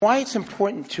why it's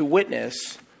important to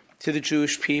witness to the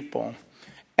Jewish people.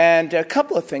 And a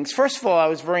couple of things. First of all, I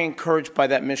was very encouraged by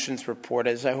that missions report,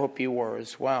 as I hope you were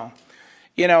as well.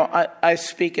 You know, I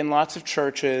speak in lots of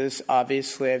churches.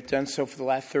 Obviously, I've done so for the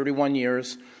last 31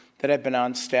 years that I've been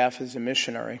on staff as a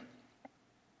missionary.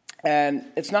 And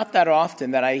it's not that often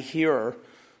that I hear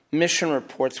mission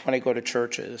reports when I go to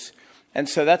churches. And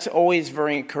so that's always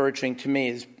very encouraging to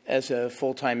me as a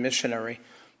full-time missionary,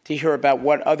 to hear about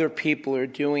what other people are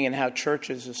doing and how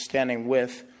churches are standing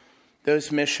with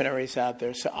those missionaries out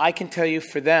there. So I can tell you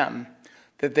for them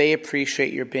that they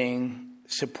appreciate your being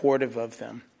supportive of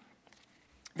them.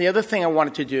 The other thing I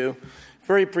wanted to do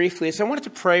very briefly is I wanted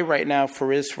to pray right now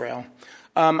for Israel.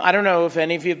 I don't know if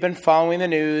any of you have been following the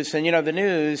news. And, you know, the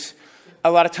news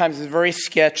a lot of times is very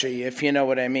sketchy, if you know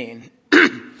what I mean,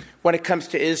 when it comes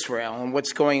to Israel and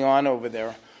what's going on over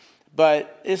there.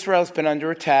 But Israel's been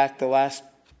under attack the last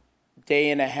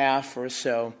day and a half or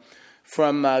so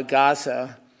from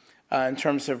Gaza in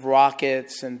terms of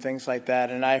rockets and things like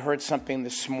that. And I heard something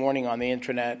this morning on the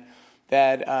internet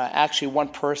that actually one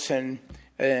person,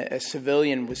 a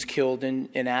civilian, was killed in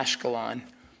Ashkelon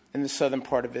in the southern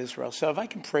part of Israel. So if I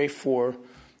can pray for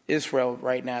Israel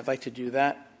right now, I'd like to do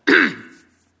that.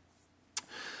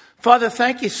 Father,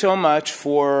 thank you so much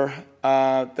for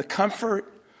the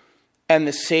comfort and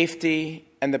the safety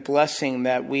and the blessing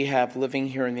that we have living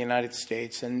here in the United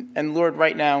States. And Lord,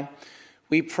 right now,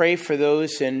 we pray for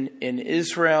those in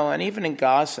Israel and even in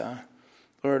Gaza,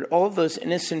 Lord, all of those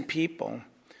innocent people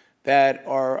that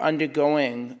are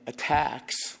undergoing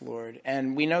attacks, Lord.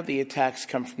 And we know the attacks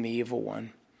come from the evil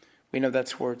one. We know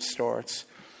that's where it starts.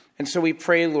 And so we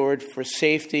pray, Lord, for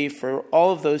safety for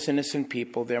all of those innocent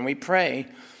people there. And we pray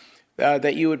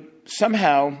that you would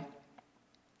somehow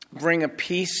bring a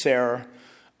peace there,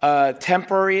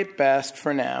 temporary at best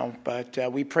for now, but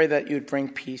we pray that you would bring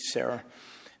peace there,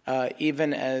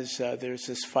 even as there's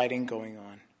this fighting going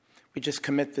on. We just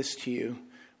commit this to you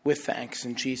with thanks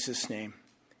in Jesus' name.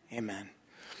 Amen.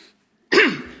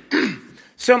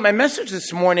 So my message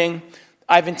this morning,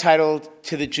 I've entitled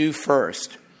To the Jew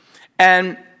First.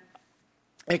 And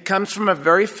it comes from a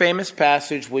very famous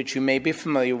passage, which you may be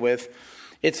familiar with.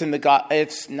 It's not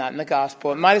in the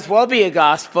gospel. It might as well be a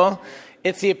gospel.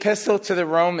 It's the epistle to the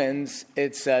Romans.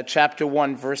 It's chapter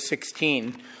 1, verse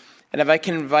 16. And if I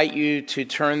can invite you to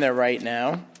turn there right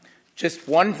now, just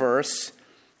one verse.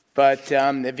 But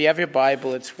if you have your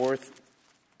Bible, it's worth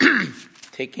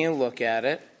taking a look at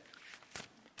it.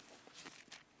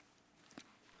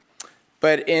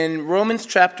 But in Romans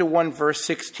chapter 1, verse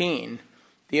 16,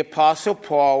 the Apostle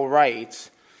Paul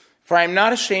writes, "For I am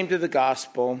not ashamed of the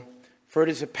gospel, for it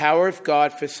is the power of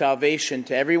God for salvation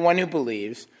to everyone who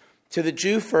believes, to the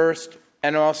Jew first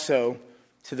and also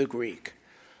to the Greek."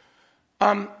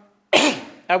 I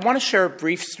want to share a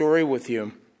brief story with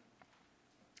you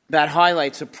that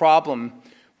highlights a problem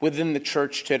within the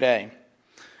church today.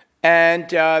 And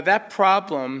that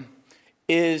problem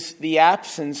is the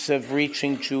absence of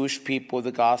reaching Jewish people with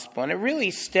the gospel. And it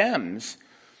really stems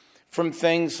from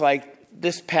things like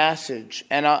this passage,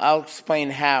 and I'll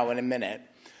explain how in a minute.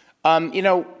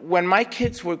 When my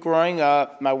kids were growing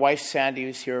up, my wife Sandy,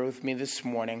 who's here with me this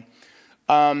morning,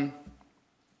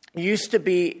 used to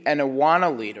be an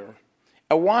Awana leader.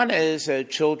 Awana is a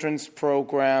children's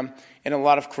program in a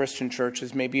lot of Christian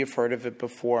churches. Maybe you've heard of it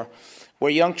before,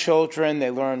 where young children, they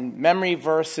learn memory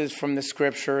verses from the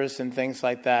scriptures and things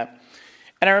like that.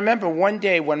 And I remember one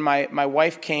day when my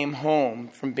wife came home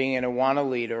from being an Awana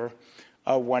leader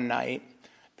one night,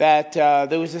 that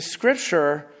there was a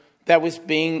scripture that was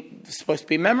supposed to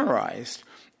be memorized.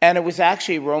 And it was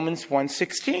actually Romans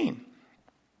 1:16.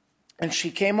 And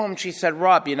she came home and she said,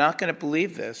 "Rob, you're not going to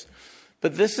believe this,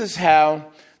 but this is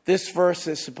how this verse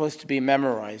is supposed to be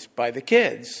memorized by the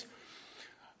kids.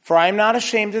 For I am not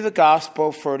ashamed of the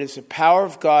gospel, for it is the power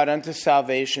of God unto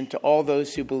salvation to all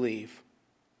those who believe."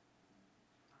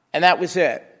 And that was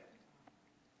it.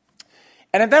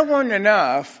 And if that weren't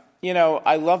enough,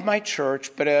 I love my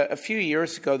church, but a few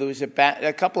years ago, there was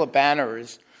a couple of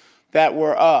banners that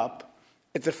were up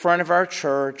at the front of our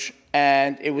church,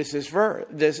 and it was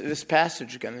this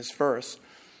passage again, this verse.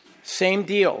 Same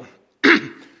deal.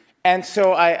 And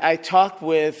so I talked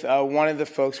with one of the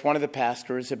folks, one of the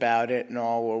pastors about it and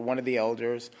all, or one of the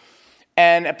elders,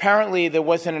 and apparently there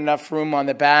wasn't enough room on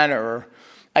the banner,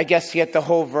 I guess, to get the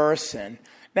whole verse in.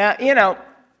 Now,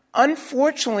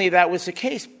 unfortunately, that was the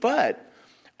case, but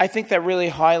I think that really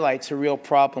highlights a real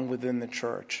problem within the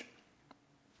church.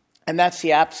 And that's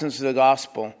the absence of the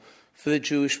gospel for the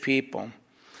Jewish people.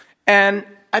 And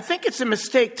I think it's a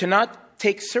mistake to not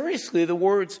take seriously the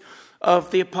words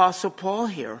of the Apostle Paul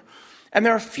here. And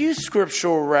there are a few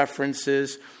scriptural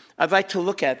references I'd like to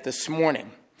look at this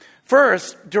morning.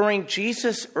 First, during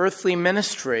Jesus' earthly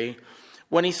ministry,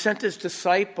 when he sent his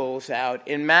disciples out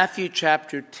in Matthew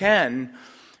chapter 10,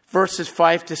 verses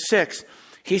 5 to 6,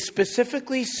 he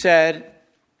specifically said,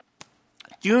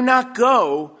 "Do not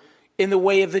go in the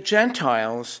way of the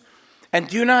Gentiles, and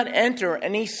do not enter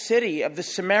any city of the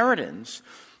Samaritans,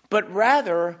 but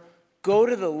rather go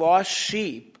to the lost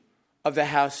sheep of the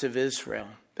house of Israel."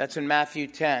 That's in Matthew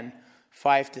 10,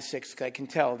 5 to 6. I can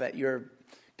tell that you're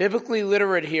biblically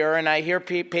literate here, and I hear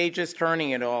pages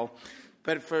turning and all.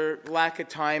 But for lack of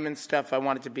time and stuff, I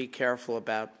wanted to be careful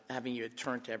about having you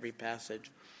turn to every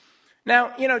passage.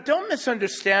 Now, don't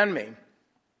misunderstand me.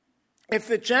 If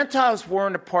the Gentiles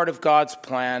weren't a part of God's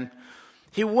plan,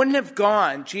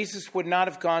 Jesus would not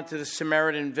have gone to the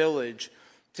Samaritan village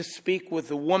to speak with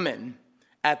the woman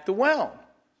at the well.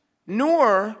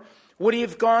 Nor would he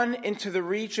have gone into the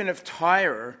region of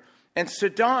Tyre and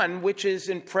Sidon, which is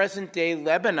in present-day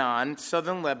Lebanon,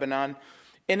 southern Lebanon,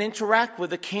 and interact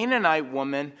with a Canaanite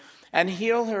woman and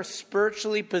heal her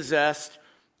spiritually possessed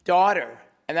daughter.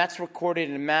 And that's recorded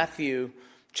in Matthew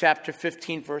chapter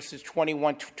 15, verses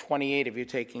 21 to 28, if you're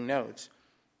taking notes.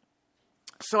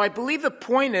 So I believe the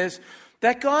point is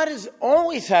that God has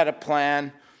always had a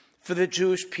plan for the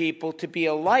Jewish people to be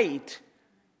a light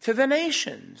to the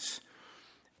nations.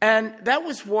 And that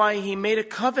was why he made a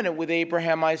covenant with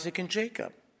Abraham, Isaac, and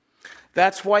Jacob.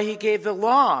 That's why he gave the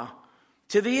law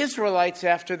to the Israelites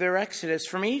after their exodus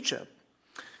from Egypt.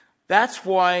 That's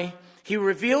why he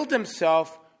revealed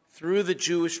himself through the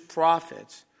Jewish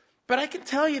prophets. But I can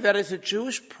tell you that as a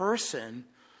Jewish person,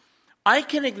 I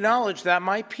can acknowledge that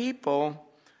my people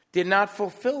did not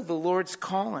fulfill the Lord's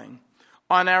calling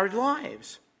on our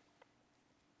lives.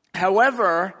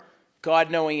 However, God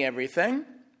knowing everything,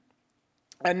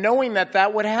 and knowing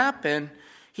that would happen,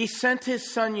 he sent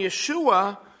his son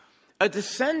Yeshua, a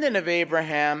descendant of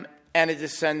Abraham and a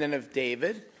descendant of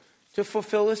David, to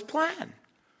fulfill his plan.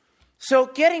 So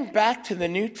getting back to the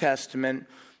New Testament,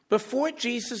 before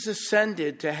Jesus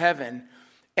ascended to heaven,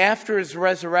 after his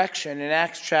resurrection in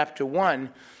Acts chapter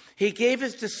 1, he gave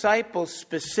his disciples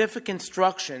specific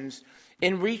instructions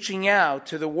in reaching out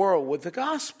to the world with the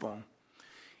gospel.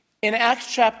 In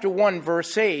Acts chapter 1,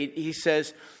 verse 8, he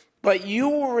says, "But you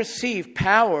will receive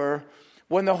power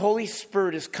when the Holy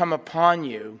Spirit has come upon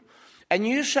you, and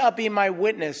you shall be my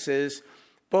witnesses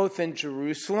both in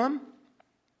Jerusalem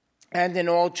and in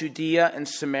all Judea and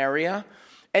Samaria,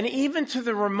 and even to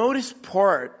the remotest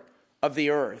part of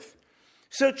the earth."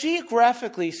 So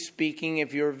geographically speaking,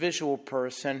 if you're a visual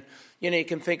person, you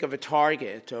can think of a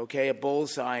target, okay, a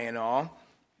bullseye and all,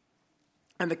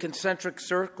 and the concentric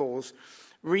circles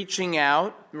reaching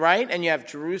out, right? And you have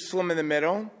Jerusalem in the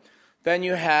middle. Then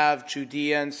you have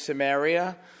Judea and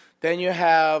Samaria. Then you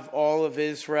have all of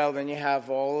Israel. Then you have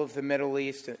all of the Middle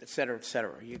East, et cetera, et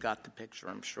cetera. You got the picture,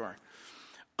 I'm sure.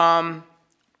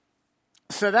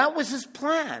 So that was his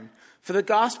plan, for the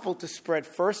gospel to spread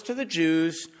first to the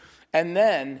Jews and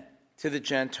then to the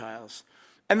Gentiles.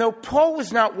 And though Paul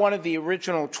was not one of the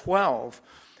original 12,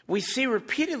 we see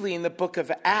repeatedly in the book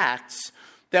of Acts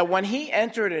that when he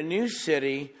entered a new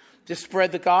city to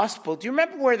spread the gospel, do you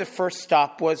remember where the first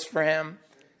stop was for him?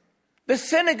 The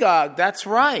synagogue, that's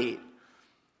right.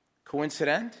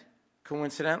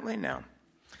 Coincidentally? No.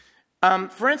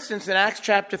 For instance, in Acts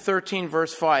chapter 13,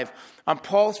 verse 5, on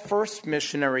Paul's first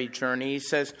missionary journey, he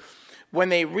says, when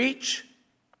they reached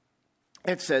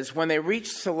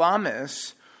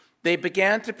Salamis, they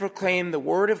began to proclaim the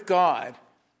word of God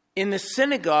in the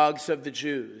synagogues of the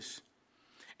Jews.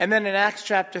 And then in Acts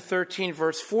chapter 13,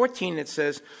 verse 14, it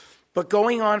says, "But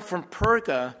going on from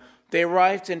Perga, they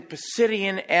arrived in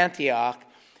Pisidian Antioch,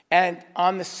 and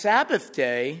on the Sabbath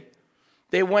day,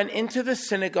 they went into the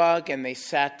synagogue and they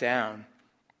sat down."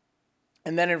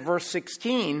 And then in verse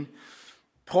 16,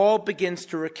 Paul begins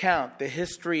to recount the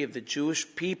history of the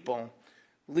Jewish people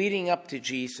leading up to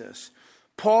Jesus.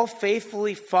 Paul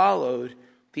faithfully followed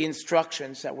the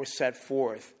instructions that were set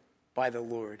forth by the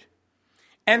Lord.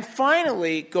 And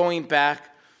finally, going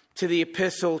back to the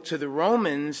epistle to the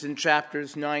Romans in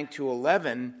chapters 9 to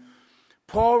 11,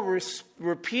 Paul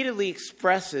repeatedly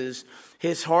expresses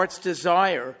his heart's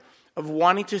desire of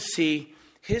wanting to see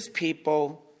his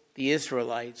people, the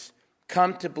Israelites,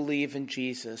 come to believe in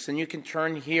Jesus. And you can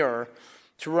turn here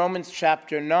to Romans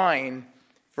chapter 9,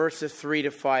 verses 3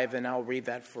 to 5, and I'll read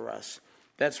that for us.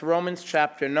 That's Romans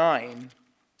chapter 9,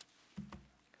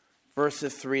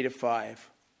 verses 3 to 5.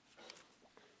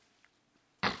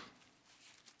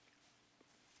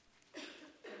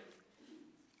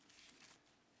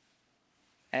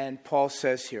 And Paul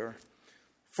says here,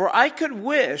 For I could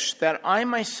wish that I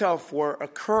myself were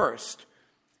accursed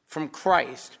from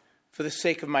Christ for the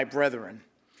sake of my brethren,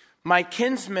 my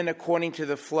kinsmen according to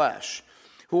the flesh,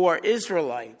 who are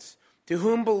Israelites, to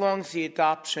whom belongs the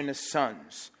adoption as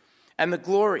sons, and the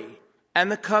glory, and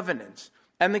the covenants,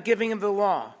 and the giving of the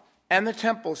law, and the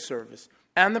temple service,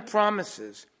 and the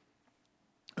promises,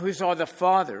 whose are the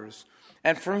fathers,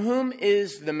 and from whom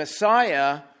is the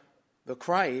Messiah, the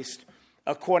Christ,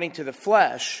 according to the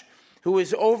flesh, who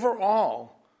is over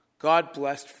all, God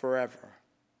blessed forever.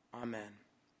 Amen.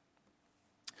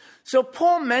 So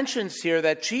Paul mentions here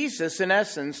that Jesus, in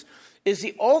essence, is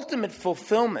the ultimate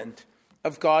fulfillment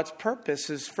of God's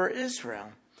purposes for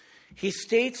Israel. He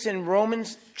states in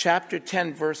Romans chapter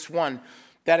 10, verse 1,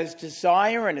 that his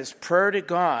desire and his prayer to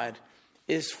God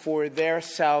is for their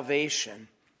salvation.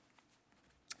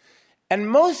 And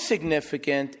most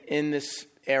significant in this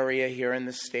area here in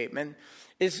this statement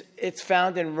is it's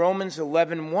found in Romans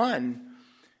 11:1.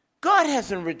 God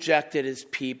hasn't rejected his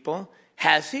people,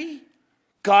 has he?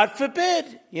 God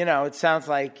forbid. It sounds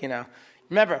like,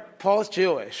 remember, Paul's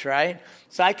Jewish, right?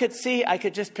 So I could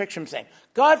just picture him saying,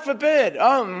 God forbid,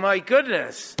 oh my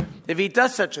goodness, if he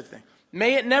does such a thing.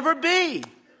 May it never be.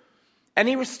 And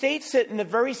he restates it in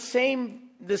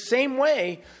the same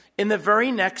way in the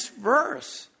very next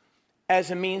verse as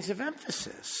a means of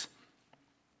emphasis.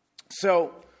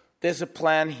 So there's a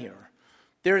plan here.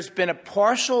 There's been a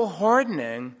partial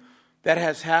hardening that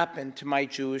has happened to my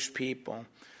Jewish people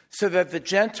so that the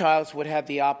Gentiles would have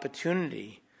the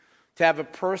opportunity to have a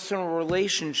personal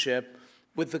relationship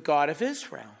with the God of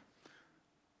Israel.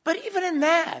 But even in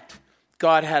that,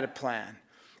 God had a plan.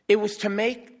 It was to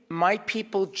make my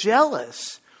people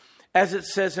jealous, as it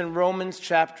says in Romans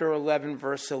chapter 11,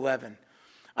 verse 11.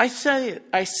 I say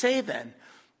then,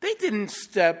 they didn't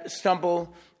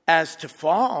stumble as to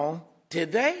fall,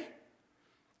 did they?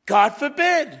 God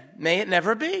forbid, may it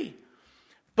never be.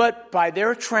 But by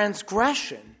their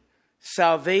transgression,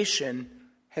 salvation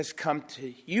has come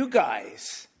to you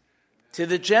guys, to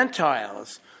the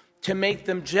Gentiles, to make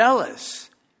them jealous.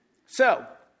 So,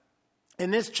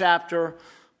 in this chapter,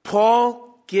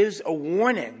 Paul gives a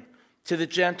warning to the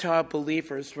Gentile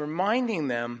believers, reminding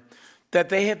them that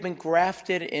they have been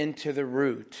grafted into the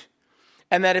root.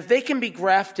 And that if they can be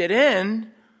grafted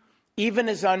in, even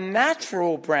as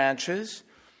unnatural branches,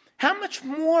 how much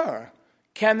more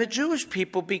can the Jewish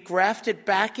people be grafted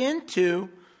back into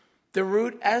the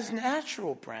root as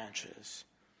natural branches?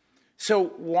 So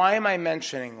why am I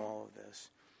mentioning all of this?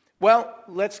 Well,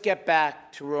 let's get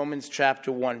back to Romans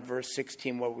chapter 1, verse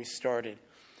 16, where we started,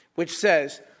 which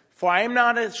says, For I am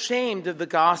not ashamed of the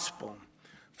gospel,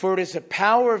 for it is the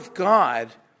power of God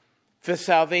for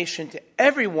salvation to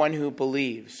everyone who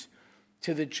believes,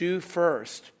 to the Jew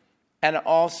first, and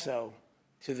also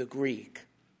to the Greek.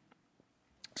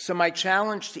 So my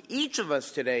challenge to each of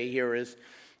us today here is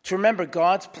to remember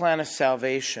God's plan of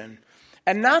salvation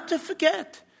and not to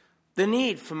forget the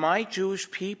need for my Jewish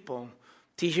people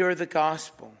to hear the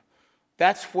gospel.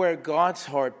 That's where God's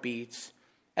heart beats,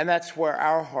 and that's where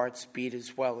our hearts beat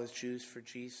as well as Jews for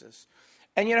Jesus.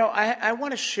 And I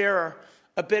want to share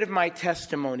a bit of my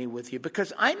testimony with you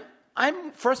because I'm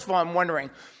first of all, I'm wondering,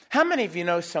 how many of you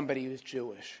know somebody who's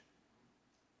Jewish?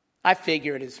 I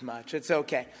figured as much. It's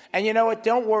okay. And you know what?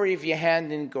 Don't worry if your hand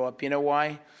didn't go up. You know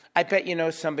why? I bet you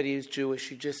know somebody who's Jewish.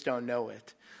 You just don't know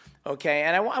it. Okay?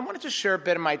 And I wanted to share a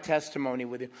bit of my testimony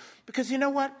with you because you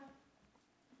know what?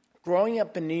 Growing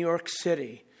up in New York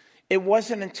City, it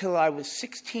wasn't until I was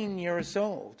 16 years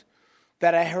old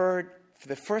that I heard, for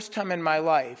the first time in my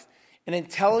life, an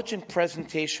intelligent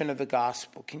presentation of the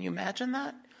gospel. Can you imagine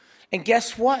that? And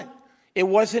guess what? It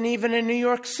wasn't even in New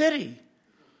York City.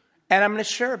 And I'm going to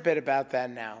share a bit about that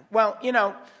now. Well,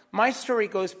 my story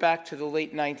goes back to the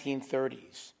late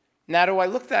 1930s. Now, do I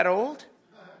look that old?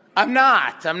 I'm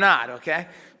not, okay?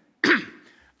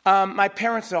 My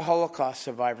parents are Holocaust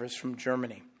survivors from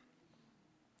Germany.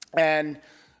 And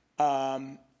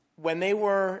when they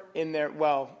were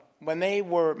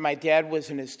my dad was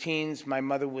in his teens, my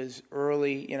mother was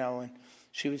early, and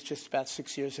she was just about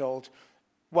 6 years old.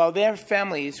 Well, their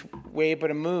families were able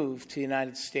to move to the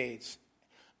United States.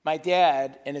 My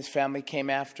dad and his family came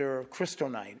after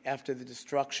Kristallnacht, after the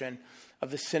destruction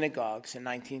of the synagogues in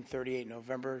 1938,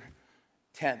 November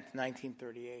 10th,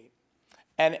 1938.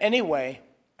 And anyway,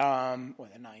 the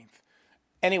 9th.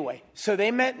 Anyway, so they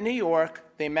met in New York,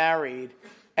 they married,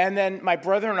 and then my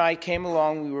brother and I came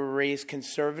along. We were raised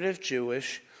conservative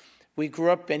Jewish. We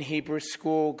grew up in Hebrew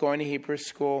school, going to Hebrew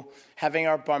school, having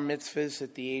our bar mitzvahs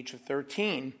at the age of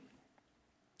 13.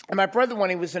 And my brother, when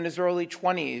he was in his early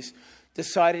 20s,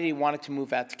 decided he wanted to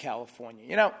move out to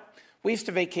California. We used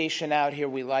to vacation out here.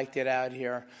 We liked it out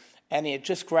here. And he had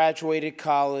just graduated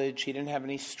college. He didn't have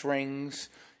any strings,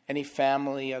 any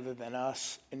family other than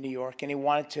us in New York. And he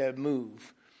wanted to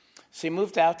move. So he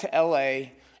moved out to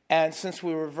L.A., and since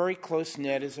we were very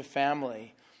close-knit as a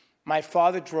family, my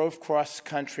father drove across the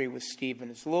country with Steve in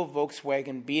his little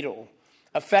Volkswagen Beetle,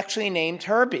 affectionately named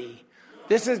Herbie.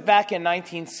 This is back in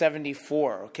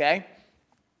 1974, okay?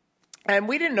 And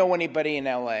we didn't know anybody in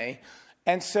L.A.,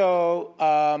 and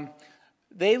so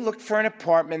they looked for an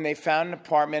apartment. They found an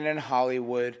apartment in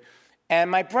Hollywood,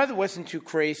 and my brother wasn't too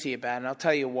crazy about it, and I'll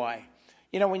tell you why.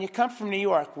 You know, when you come from New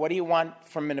York, what do you want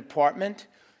from an apartment?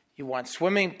 You want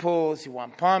swimming pools, you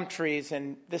want palm trees,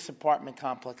 and this apartment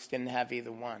complex didn't have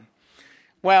either one.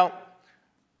 Well,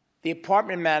 the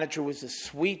apartment manager was a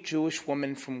sweet Jewish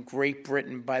woman from Great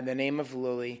Britain by the name of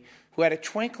Lily, who had a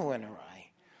twinkle in her eye.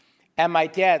 And my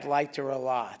dad liked her a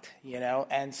lot, you know,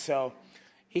 and so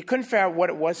he couldn't figure out what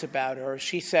it was about her.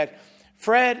 She said,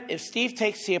 Fred, if Steve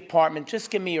takes the apartment, just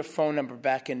give me your phone number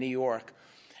back in New York,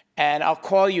 and I'll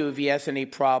call you if he has any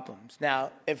problems.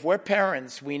 Now, if we're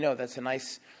parents, we know that's a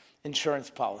nice insurance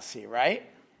policy, right?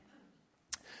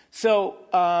 So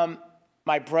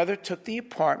my brother took the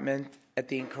apartment at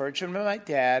the encouragement of my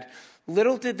dad.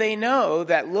 Little did they know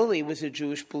that Lily was a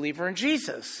Jewish believer in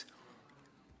Jesus.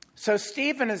 So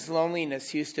Steve, in his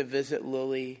loneliness, used to visit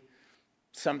Lily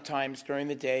sometimes during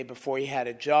the day before he had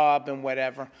a job and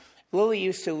whatever. Lily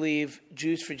used to leave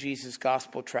Jews for Jesus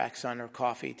gospel tracts on her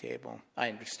coffee table, I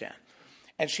understand.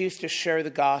 And she used to share the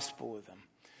gospel with him.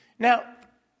 Now,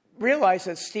 realize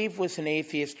that Steve was an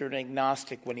atheist or an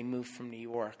agnostic when he moved from New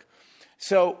York.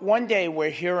 So one day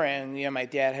we're hearing, you know, my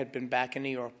dad had been back in New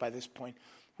York by this point.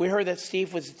 We heard that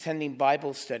Steve was attending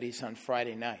Bible studies on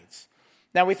Friday nights.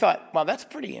 Now we thought, well, that's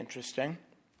pretty interesting.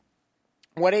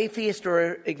 What atheist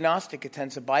or agnostic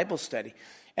attends a Bible study?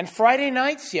 And Friday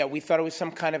nights, yeah, we thought it was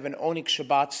some kind of an Onik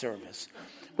Shabbat service,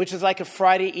 which is like a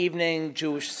Friday evening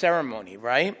Jewish ceremony,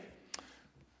 right?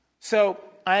 So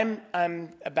I'm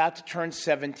about to turn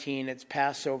 17. It's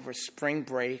Passover, spring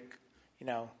break, you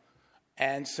know.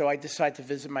 And so I decide to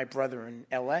visit my brother in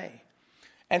L.A.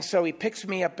 And so he picks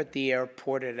me up at the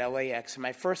airport at LAX. And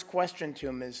my first question to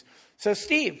him is, so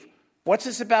Steve, what's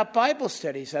this about Bible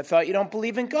studies? I thought you don't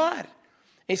believe in God.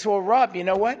 He said, well, Rob, you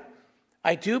know what?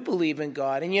 I do believe in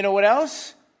God. And you know what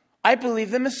else? I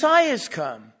believe the Messiah's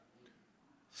come.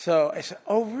 So I said,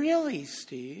 oh, really,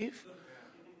 Steve?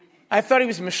 I thought he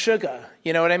was Meshuggah,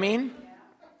 you know what I mean?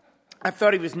 I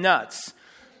thought he was nuts.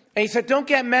 And he said, don't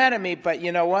get mad at me, but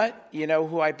you know what? You know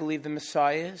who I believe the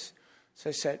Messiah is? So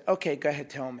I said, okay, go ahead,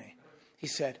 tell me. He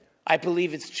said, I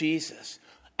believe it's Jesus.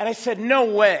 And I said, no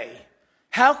way.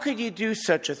 How could you do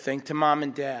such a thing to mom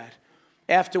and dad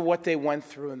after what they went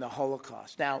through in the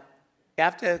Holocaust? Now, you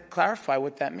have to clarify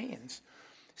what that means.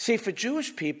 See, for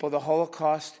Jewish people, the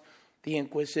Holocaust, the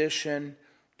Inquisition,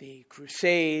 the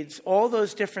Crusades, all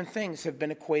those different things have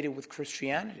been equated with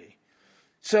Christianity.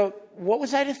 So what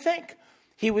was I to think?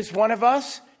 He was one of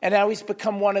us, and now he's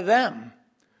become one of them.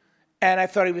 And I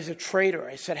thought he was a traitor.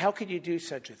 I said, how could you do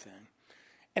such a thing?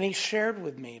 And he shared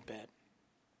with me a bit.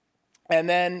 And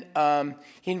then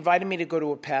he invited me to go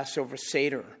to a Passover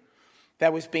Seder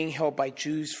that was being held by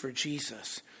Jews for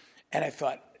Jesus. And I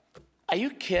thought, are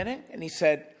you kidding? And he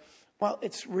said, well,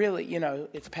 it's really, you know,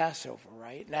 it's Passover,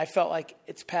 right? And I felt like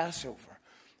it's Passover.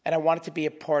 And I wanted to be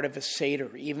a part of a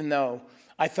Seder, even though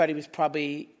I thought he was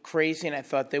probably crazy, and I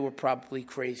thought they were probably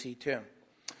crazy too.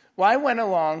 Well, I went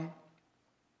along,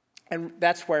 and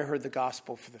that's where I heard the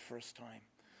gospel for the first time,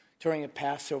 during a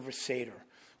Passover Seder,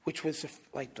 which was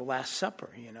like the Last Supper,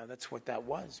 you know, that's what that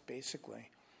was, basically.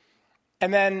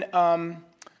 And then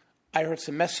I heard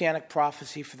some messianic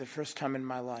prophecy for the first time in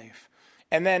my life.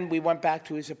 And then we went back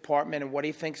to his apartment, and what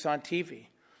he thinks on TV.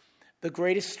 The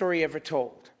greatest story ever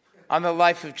told on the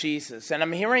life of Jesus. And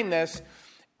I'm hearing this,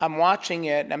 I'm watching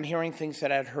it, and I'm hearing things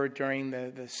that I'd heard during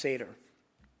the Seder.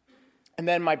 And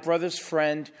then my brother's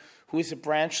friend, who is a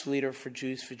branch leader for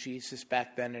Jews for Jesus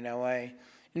back then in L.A.,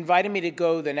 invited me to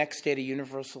go the next day to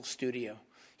Universal Studio.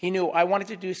 He knew I wanted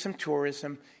to do some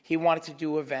tourism. He wanted to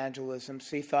do evangelism.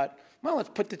 So he thought, well, let's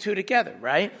put the two together,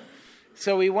 right?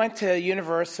 So we went to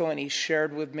Universal, and he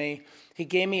shared with me. He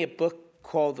gave me a book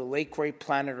called The Late Great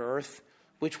Planet Earth,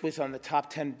 which was on the top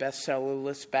 10 bestseller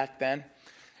list back then.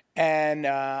 And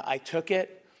I took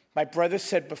it. My brother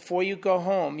said, before you go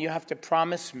home, you have to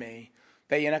promise me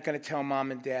that you're not going to tell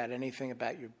mom and dad anything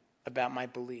about my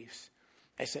beliefs.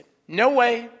 I said, no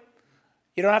way.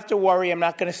 You don't have to worry. I'm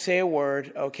not going to say a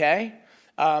word, okay?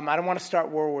 I don't want to start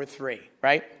World War III,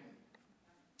 right?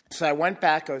 So I went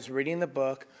back. I was reading the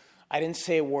book. I didn't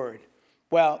say a word.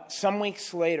 Well, some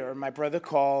weeks later, my brother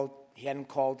called. He hadn't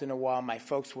called in a while. My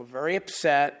folks were very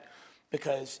upset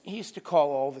because he used to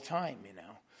call all the time,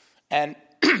 And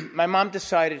my mom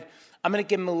decided, I'm going to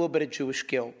give him a little bit of Jewish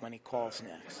guilt when he calls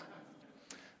next.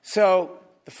 So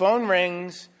the phone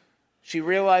rings. She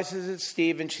realizes it's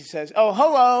Steve, and she says, oh,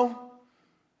 hello.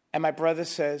 And my brother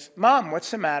says, Mom, what's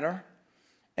the matter?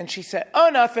 And she said, oh,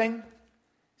 nothing.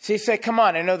 So he said, come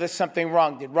on, I know there's something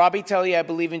wrong. Did Robbie tell you I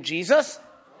believe in Jesus?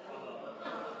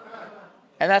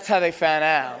 And that's how they found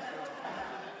out.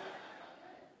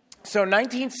 So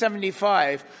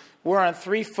 1975, we're on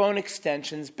 3 phone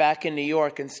extensions back in New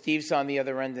York, and Steve's on the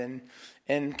other end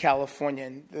in California.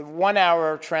 And the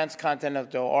 1-hour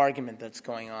transcontinental argument that's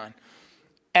going on.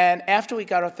 And after we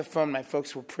got off the phone, my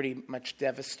folks were pretty much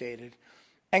devastated.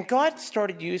 And God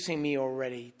started using me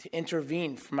already to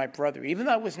intervene for my brother, even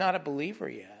though I was not a believer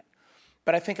yet.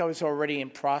 But I think I was already in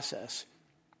process.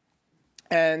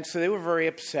 And so they were very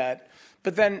upset.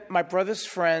 But then my brother's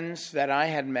friends that I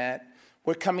had met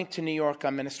were coming to New York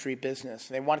on ministry business.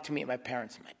 They wanted to meet my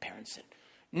parents. And my parents said,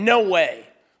 no way.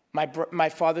 My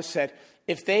father said,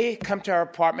 if they come to our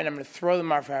apartment, I'm going to throw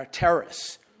them off our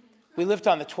terrace. We lived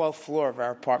on the 12th floor of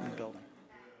our apartment building.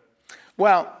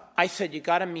 Well, I said, you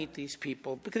got to meet these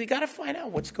people because you got to find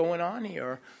out what's going on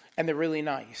here. And they're really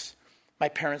nice. My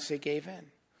parents, they gave in.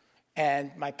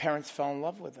 And my parents fell in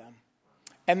love with them.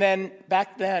 And then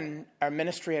back then, our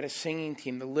ministry had a singing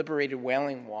team, the Liberated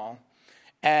Wailing Wall.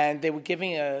 And they were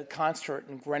giving a concert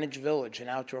in Greenwich Village, an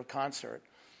outdoor concert.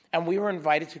 And we were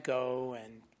invited to go,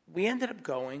 and we ended up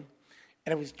going.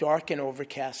 And it was dark and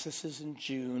overcast. This is in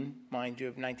June, mind you,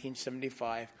 of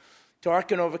 1975.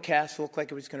 Dark and overcast, looked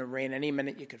like it was going to rain any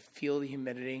minute. You could feel the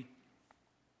humidity.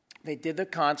 They did the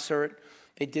concert.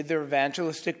 They did their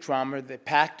evangelistic drama. They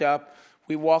packed up.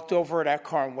 We walked over at our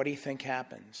car, and what do you think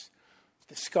happens?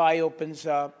 The sky opens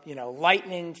up,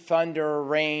 lightning, thunder,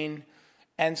 rain.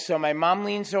 And so my mom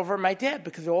leans over at my dad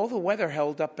because all the weather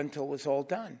held up until it was all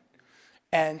done.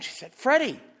 And she said,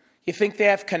 Freddie, you think they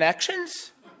have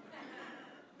connections?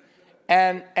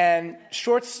 And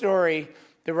short story,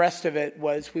 the rest of it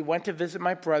was we went to visit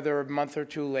my brother a month or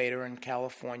two later in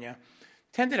California,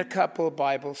 attended a couple of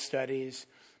Bible studies.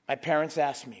 My parents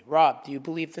asked me, Rob, do you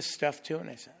believe this stuff too? And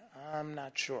I said, I'm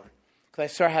not sure. Because I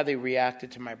saw how they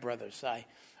reacted to my brothers.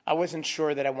 I wasn't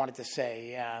sure that I wanted to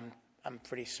say, yeah, I'm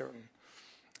pretty certain.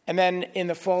 And then in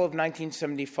the fall of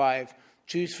 1975,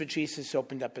 Jews for Jesus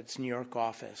opened up its New York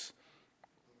office.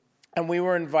 And we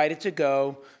were invited to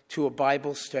go to a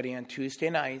Bible study on Tuesday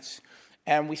nights,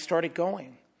 and we started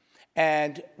going.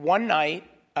 And one night,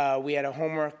 we had a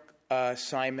homework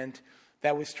assignment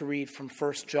that was to read from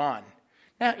 1 John.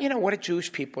 Now, what do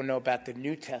Jewish people know about the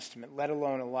New Testament, let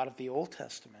alone a lot of the Old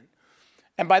Testament?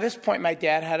 And by this point, my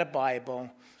dad had a Bible,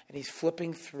 and he's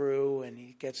flipping through, and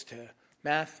he gets to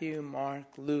Matthew, Mark,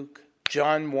 Luke,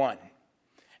 John 1.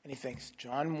 And he thinks,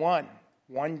 John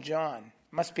 1 John.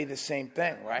 Must be the same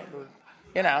thing, right?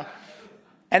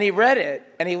 And he read it,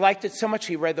 and he liked it so much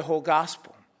he read the whole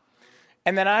gospel.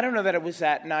 And then I don't know that it was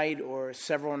that night or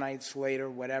several nights later,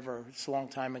 whatever. It's a long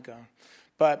time ago.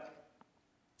 But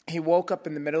he woke up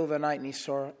in the middle of the night, and he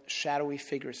saw a shadowy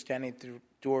figure standing at the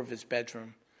door of his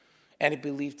bedroom. And he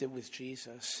believed it was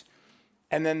Jesus.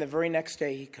 And then the very next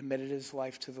day, he committed his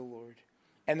life to the Lord.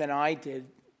 And then I did,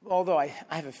 although I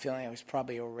have a feeling I was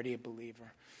probably already a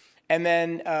believer. And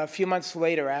then a few months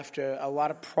later, after a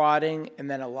lot of prodding and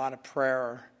then a lot of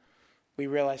prayer, we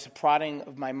realized the prodding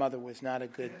of my mother was not a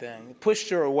good thing. It pushed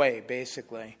her away,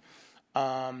 basically.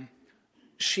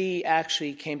 She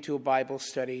actually came to a Bible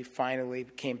study, finally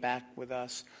came back with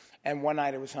us. And one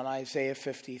night it was on Isaiah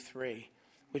 53,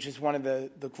 which is one of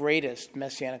the greatest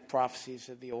messianic prophecies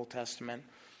of the Old Testament.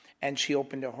 And she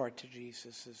opened her heart to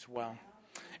Jesus as well.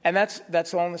 And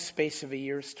that's all in the space of a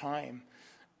year's time.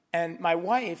 And my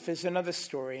wife is another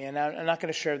story, and I'm not going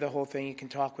to share the whole thing. You can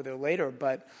talk with her later,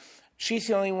 but she's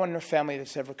the only one in her family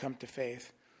that's ever come to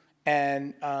faith.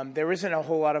 And there isn't a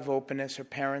whole lot of openness. Her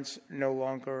parents no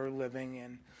longer are living,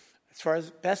 and as far as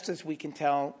best as we can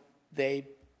tell, they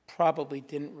probably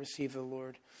didn't receive the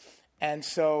Lord. And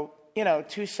so,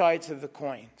 two sides of the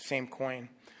coin, same coin.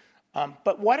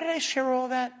 But why did I share all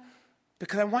that?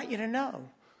 Because I want you to know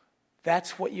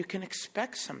that's what you can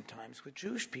expect sometimes with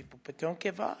Jewish people, but don't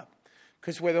give up.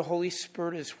 Because where the Holy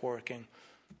Spirit is working,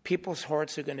 people's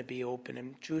hearts are going to be open,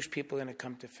 and Jewish people are going to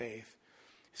come to faith.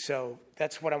 So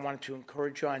that's what I wanted to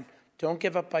encourage you on. Don't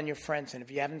give up on your friends, and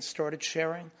if you haven't started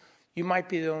sharing, you might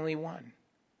be the only one.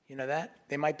 You know that?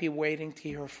 They might be waiting to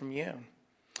hear from you.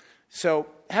 So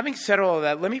having said all of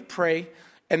that, let me pray,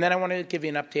 and then I want to give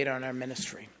you an update on our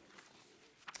ministry.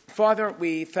 Father,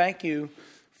 we thank you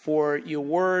for your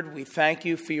word. We thank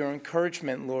you for your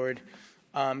encouragement, Lord,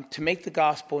 to make the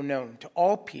gospel known to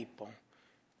all people.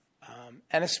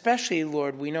 And especially,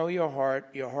 Lord, we know your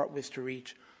heart was to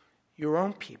reach your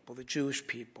own people, the Jewish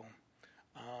people.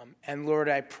 And Lord,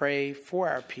 I pray for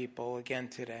our people again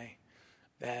today,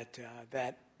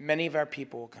 that many of our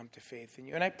people will come to faith in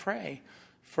you. And I pray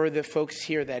for the folks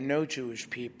here that know Jewish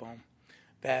people,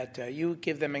 that you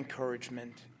give them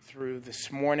encouragement through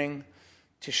this morning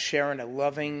to share in a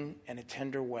loving and a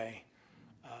tender way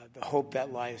the hope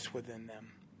that lies within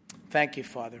them. Thank you,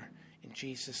 Father, in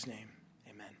Jesus' name.